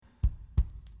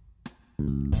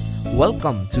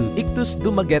Welcome to Ictus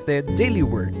Dumaguete Daily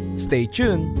Word. Stay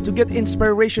tuned to get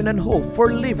inspiration and hope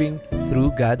for living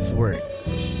through God's Word.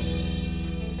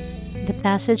 The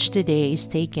passage today is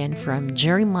taken from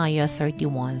Jeremiah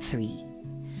 31:3.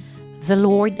 The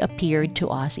Lord appeared to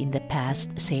us in the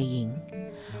past, saying,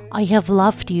 I have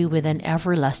loved you with an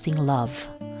everlasting love.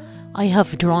 I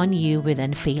have drawn you with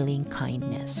unfailing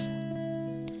kindness.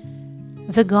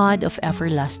 The God of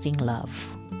everlasting love.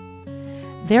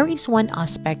 There is one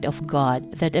aspect of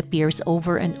God that appears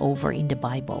over and over in the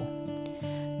Bible.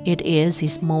 It is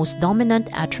His most dominant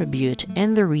attribute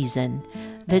and the reason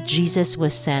that Jesus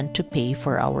was sent to pay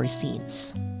for our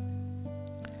sins.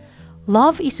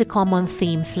 Love is a common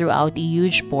theme throughout a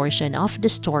huge portion of the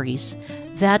stories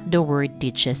that the Word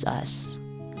teaches us.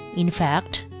 In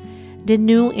fact, the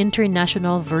New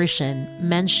International Version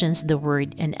mentions the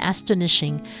word an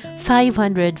astonishing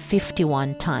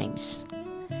 551 times.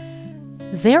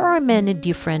 There are many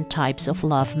different types of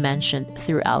love mentioned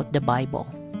throughout the Bible.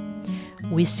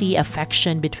 We see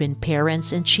affection between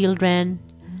parents and children,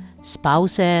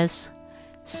 spouses,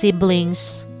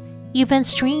 siblings, even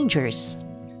strangers.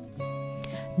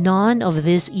 None of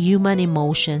these human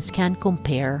emotions can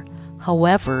compare,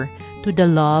 however, to the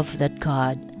love that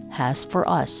God has for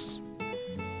us.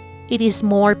 It is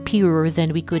more pure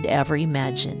than we could ever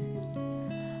imagine.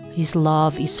 His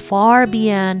love is far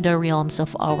beyond the realms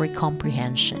of our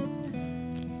comprehension.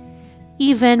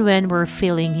 Even when we're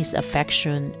feeling His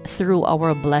affection through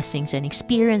our blessings and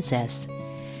experiences,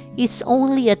 it's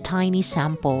only a tiny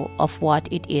sample of what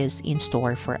it is in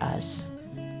store for us.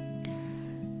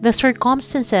 The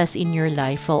circumstances in your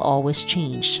life will always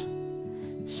change.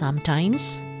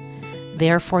 Sometimes,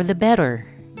 they're for the better,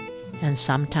 and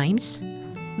sometimes,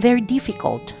 they're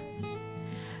difficult.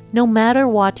 No matter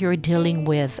what you're dealing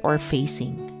with or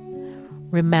facing,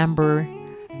 remember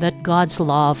that God's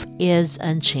love is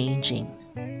unchanging.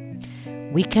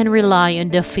 We can rely on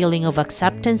the feeling of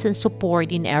acceptance and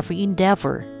support in every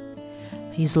endeavor.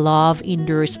 His love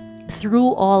endures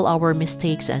through all our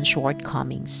mistakes and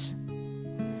shortcomings.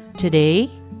 Today,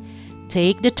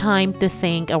 take the time to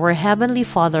thank our Heavenly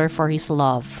Father for His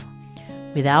love.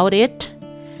 Without it,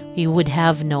 we would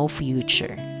have no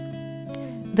future.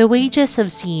 The wages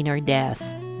of sin are death,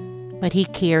 but He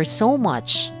cared so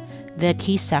much that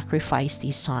He sacrificed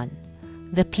His Son,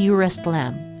 the purest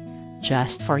lamb,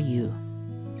 just for you.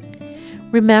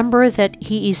 Remember that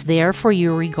He is there for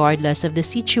you regardless of the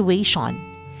situation,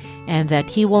 and that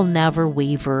He will never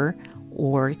waver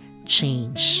or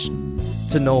change.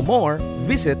 To know more,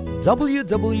 visit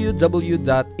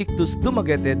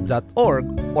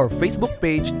www.ictusdumaguete.org or Facebook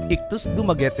page Ictus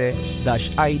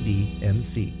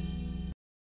Dumaguete-IDMC.